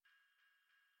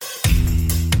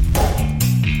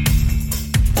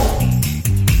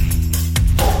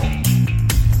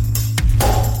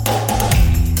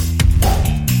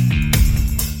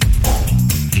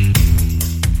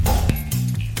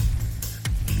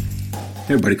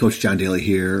Hey everybody, Coach John Daly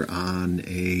here on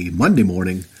a Monday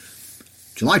morning,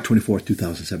 July 24th,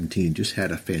 2017. Just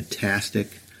had a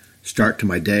fantastic start to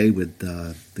my day with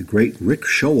the great Rick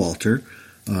Showalter.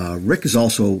 Rick is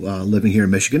also living here in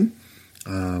Michigan.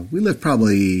 We live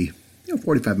probably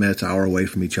 45 minutes, an hour away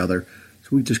from each other.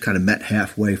 So we just kind of met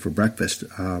halfway for breakfast.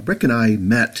 Rick and I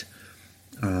met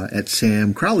at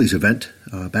Sam Crowley's event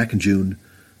back in June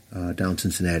down in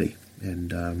Cincinnati.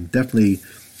 And definitely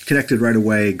connected right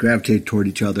away, gravitated toward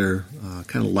each other,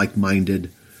 kind of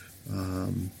like-minded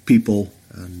people,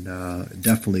 and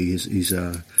definitely he's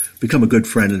become a good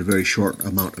friend in a very short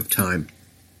amount of time.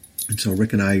 And so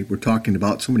Rick and I were talking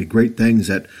about so many great things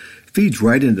that feeds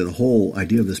right into the whole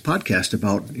idea of this podcast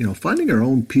about, finding our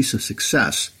own piece of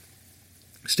success,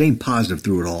 staying positive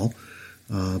through it all,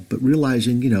 but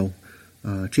realizing,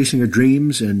 chasing our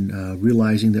dreams and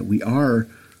realizing that we are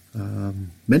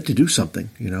meant to do something.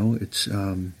 It's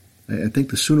I think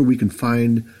the sooner we can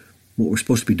find what we're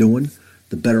supposed to be doing,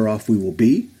 the better off we will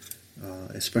be,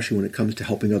 especially when it comes to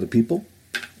helping other people.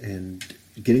 And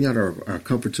getting out of our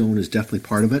comfort zone is definitely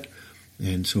part of it.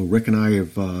 And so Rick and I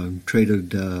have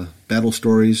traded battle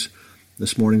stories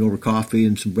this morning over coffee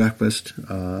and some breakfast.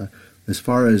 As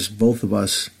far as both of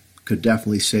us could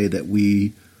definitely say that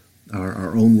we are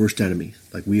our own worst enemy.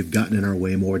 Like, we have gotten in our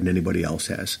way more than anybody else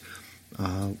has.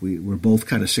 We're both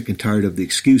kind of sick and tired of the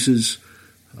excuses,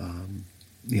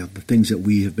 the things that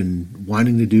we have been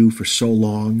wanting to do for so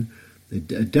long.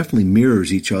 It definitely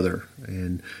mirrors each other.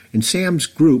 And in Sam's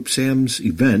group, Sam's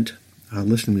event,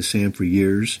 listening to Sam for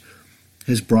years,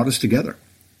 has brought us together.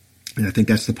 And I think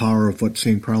that's the power of what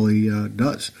Sam Crowley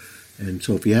does. And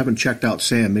so if you haven't checked out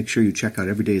Sam, make sure you check out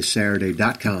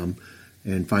everydayissaturday.com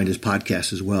and find his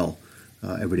podcast as well,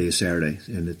 Every Day is Saturday.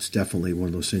 And it's definitely one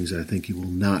of those things that I think you will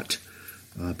not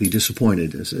be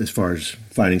disappointed as far as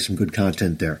finding some good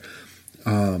content there.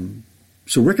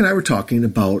 So Rick and I were talking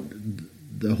about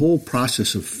the whole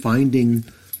process of finding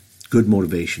good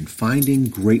motivation, finding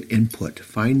great input,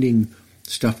 finding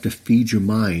stuff to feed your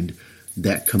mind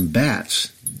that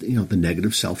combats, the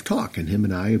negative self-talk. And him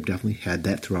and I have definitely had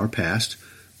that through our past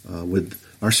with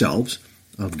ourselves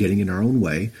of getting in our own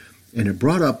way. And it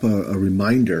brought up a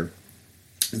reminder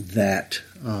that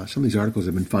some of these articles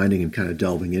I've been finding and kind of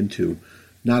delving into,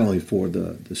 not only for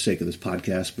the sake of this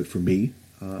podcast, but for me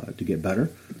to get better,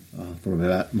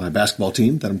 for my basketball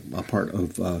team that I'm a part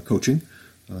of coaching,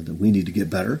 that we need to get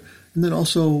better. And then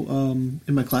also in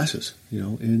my classes,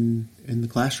 in the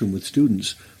classroom with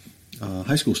students,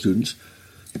 high school students,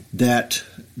 that,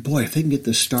 boy, if they can get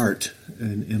this start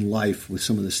in life with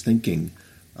some of this thinking,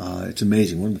 it's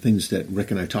amazing. One of the things that Rick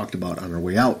and I talked about on our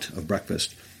way out of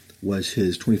breakfast was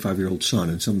his 25-year-old son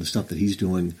and some of the stuff that he's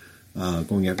doing,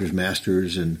 going after his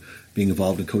master's and being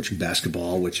involved in coaching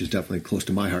basketball, which is definitely close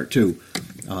to my heart too.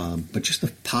 But just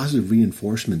the positive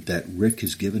reinforcement that Rick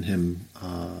has given him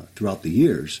throughout the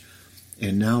years.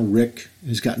 And now Rick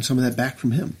has gotten some of that back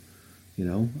from him.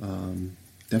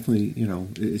 Definitely,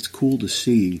 it's cool to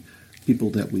see people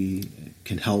that we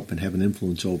can help and have an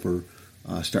influence over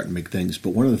start to make things.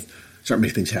 But start to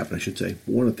make things happen, I should say.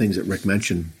 But one of the things that Rick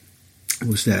mentioned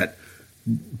was that,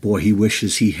 boy, he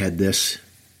wishes he had this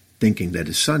thinking that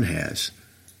his son has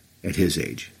at his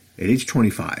age, at age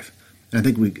 25. And I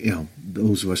think we,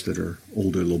 those of us that are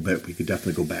older a little bit, we could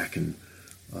definitely go back and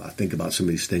think about some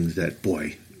of these things that,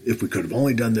 boy, if we could have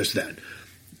only done this then.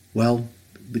 Well,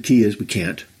 the key is we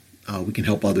can't. We can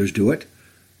help others do it.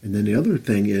 And then the other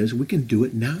thing is we can do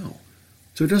it now.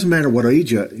 So it doesn't matter what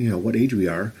age, what age we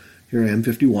are. Here I am,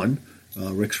 51.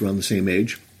 Rick's around the same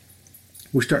age.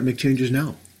 We're starting to make changes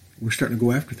now. We're starting to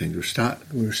go after things.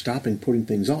 We're stopping putting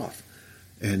things off.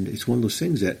 And it's one of those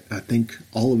things that I think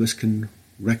all of us can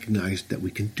recognize that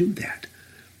we can do that.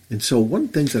 And so one of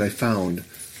the things that I found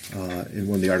in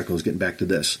one of the articles, getting back to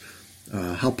this,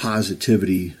 how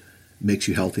positivity makes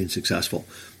you healthy and successful.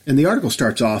 And the article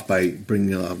starts off by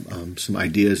bringing up some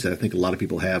ideas that I think a lot of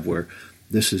people have, where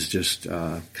this is just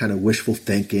kind of wishful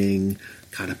thinking,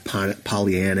 kind of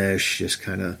Pollyannish, just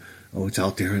kind of, it's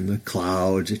out there in the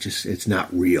clouds. It's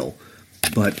not real.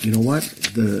 But you know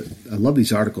what? I love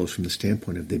these articles from the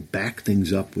standpoint of they back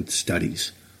things up with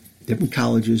studies. Different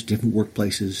colleges, different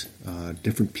workplaces,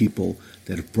 different people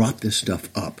that have brought this stuff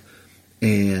up.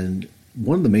 And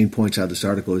one of the main points out of this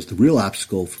article is the real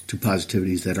obstacle to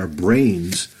positivity is that our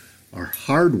brains are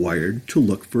hardwired to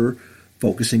look for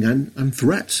focusing on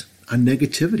threats, on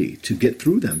negativity, to get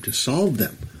through them, to solve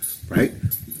them, right?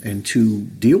 And to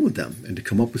deal with them and to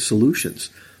come up with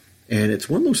solutions. And it's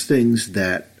one of those things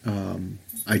that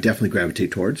I definitely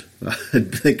gravitate towards,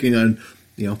 thinking on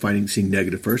seeing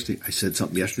negative first. I said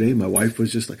something yesterday. My wife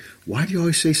was just like, why do you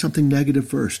always say something negative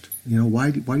first?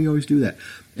 Why do you always do that?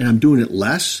 And I'm doing it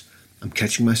less. I'm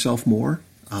catching myself more.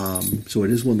 So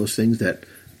it is one of those things that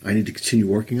I need to continue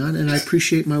working on. And I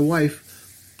appreciate my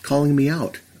wife calling me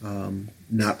out.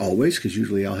 Not always, because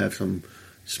usually I'll have some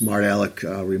smart aleck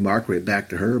remark right back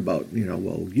to her about,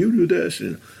 well, you do this.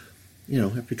 And,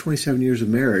 after 27 years of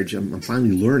marriage, I'm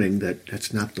finally learning that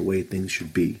that's not the way things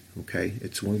should be, okay?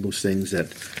 It's one of those things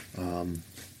that,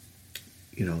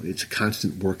 it's a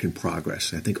constant work in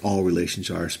progress. I think all relations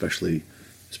are, especially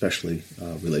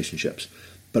relationships.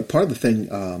 But part of the thing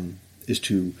is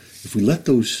if we let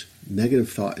those negative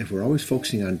thoughts, if we're always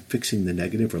focusing on fixing the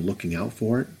negative or looking out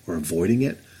for it or avoiding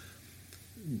it,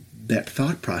 that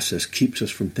thought process keeps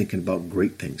us from thinking about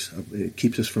great things. It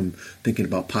keeps us from thinking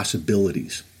about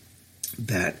possibilities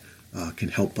that can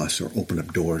help us or open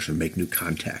up doors or make new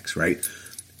contacts, right?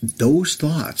 Those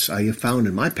thoughts I have found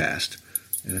in my past,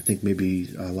 and I think maybe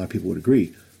a lot of people would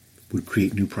agree, would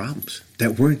create new problems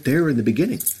that weren't there in the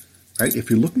beginning, right? If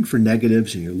you're looking for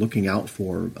negatives and you're looking out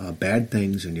for bad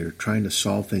things and you're trying to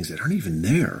solve things that aren't even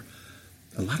there,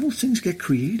 a lot of those things get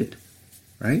created,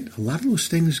 right? A lot of those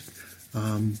things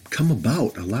come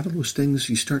about. A lot of those things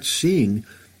you start seeing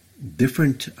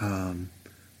different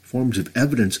forms of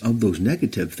evidence of those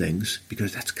negative things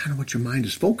because that's kind of what your mind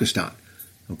is focused on,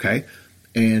 okay?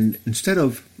 And instead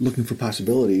of looking for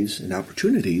possibilities and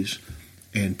opportunities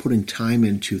and putting time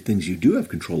into things you do have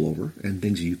control over and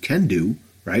things you can do,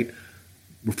 right,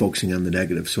 we're focusing on the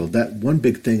negative. So that one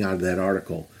big thing out of that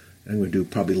article, I'm going to do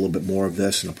probably a little bit more of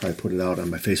this, and I'll probably put it out on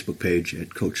my Facebook page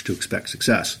at Coach to Expect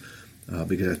Success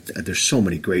because there's so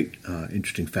many great,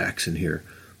 interesting facts in here.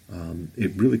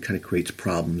 It really kind of creates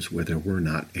problems where there were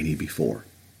not any before.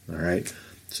 All right.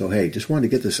 So, hey, just wanted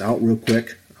to get this out real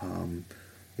quick.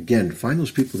 Again, find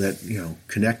those people that,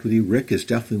 connect with you. Rick is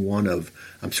definitely one of,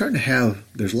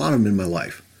 there's a lot of them in my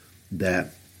life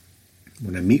that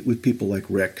when I meet with people like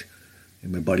Rick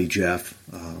and my buddy Jeff,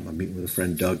 I'm meeting with a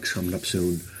friend Doug coming up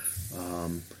soon.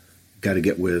 Got to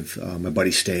get with my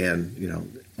buddy Stan,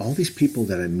 all these people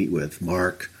that I meet with,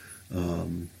 Mark,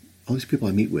 all these people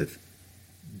I meet with,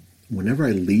 whenever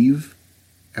I leave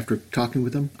after talking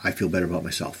with them, I feel better about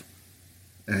myself.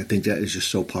 And I think that is just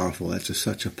so powerful. That's just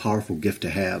such a powerful gift to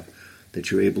have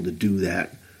that you're able to do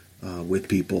that with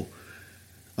people.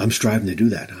 I'm striving to do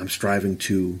that. I'm striving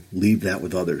to leave that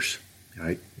with others.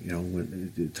 Right?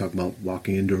 When you talk about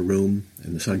walking into a room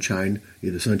and the sunshine,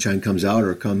 either the sunshine comes out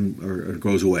or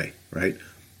goes away, right?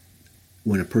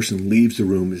 When a person leaves the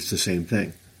room, it's the same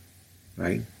thing,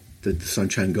 right? Did the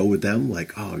sunshine go with them?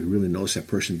 Like, oh, you really notice that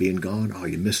person being gone? Oh,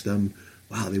 you miss them?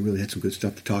 Wow, they really had some good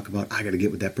stuff to talk about. I got to get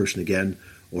with that person again.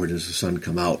 Or does the sun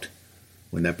come out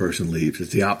when that person leaves?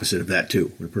 It's the opposite of that,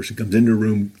 too. When a person comes into a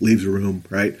room, leaves a room,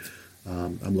 right?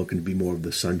 I'm looking to be more of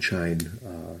the sunshine,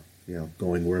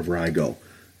 going wherever I go.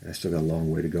 And I still got a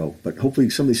long way to go. But hopefully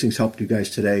some of these things helped you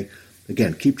guys today.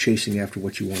 Again, keep chasing after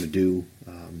what you want to do.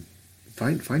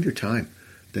 Find your time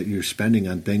that you're spending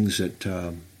on things that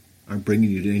aren't bringing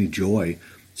you any joy.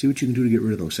 See what you can do to get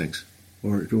rid of those things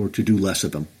or to do less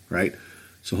of them, right?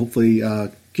 So hopefully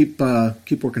keep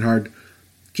working hard.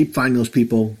 Keep finding those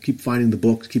people. Keep finding the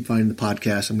books. Keep finding the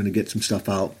podcasts. I'm going to get some stuff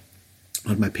out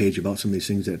on my page about some of these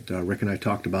things that Rick and I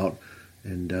talked about.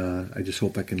 And I just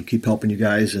hope I can keep helping you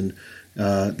guys. And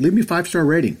leave me a 5-star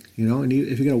rating. And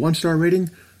if you get a 1-star rating,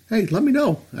 hey, let me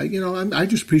know. I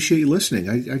just appreciate you listening.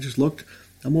 I just looked.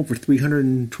 I'm over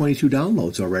 322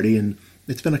 downloads already, and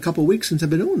it's been a couple of weeks since I've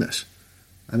been doing this.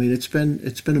 I mean, it's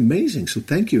been amazing. So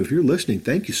thank you. If you're listening,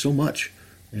 thank you so much.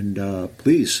 And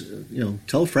please,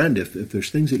 tell a friend if there's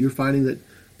things that you're finding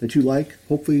that you like.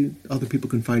 Hopefully other people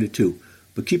can find it too.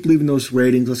 But keep leaving those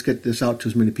ratings. Let's get this out to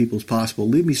as many people as possible.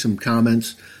 Leave me some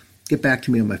comments. Get back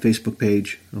to me on my Facebook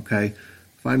page, okay?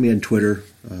 Find me on Twitter,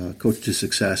 Coach to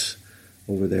Success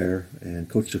over there, and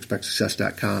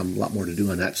CoachToExpectSuccess.com. A lot more to do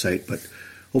on that site. But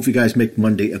hope you guys make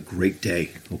Monday a great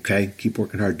day, okay? Keep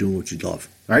working hard, doing what you love.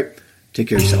 All right? Take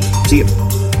care of yourself. See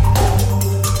you.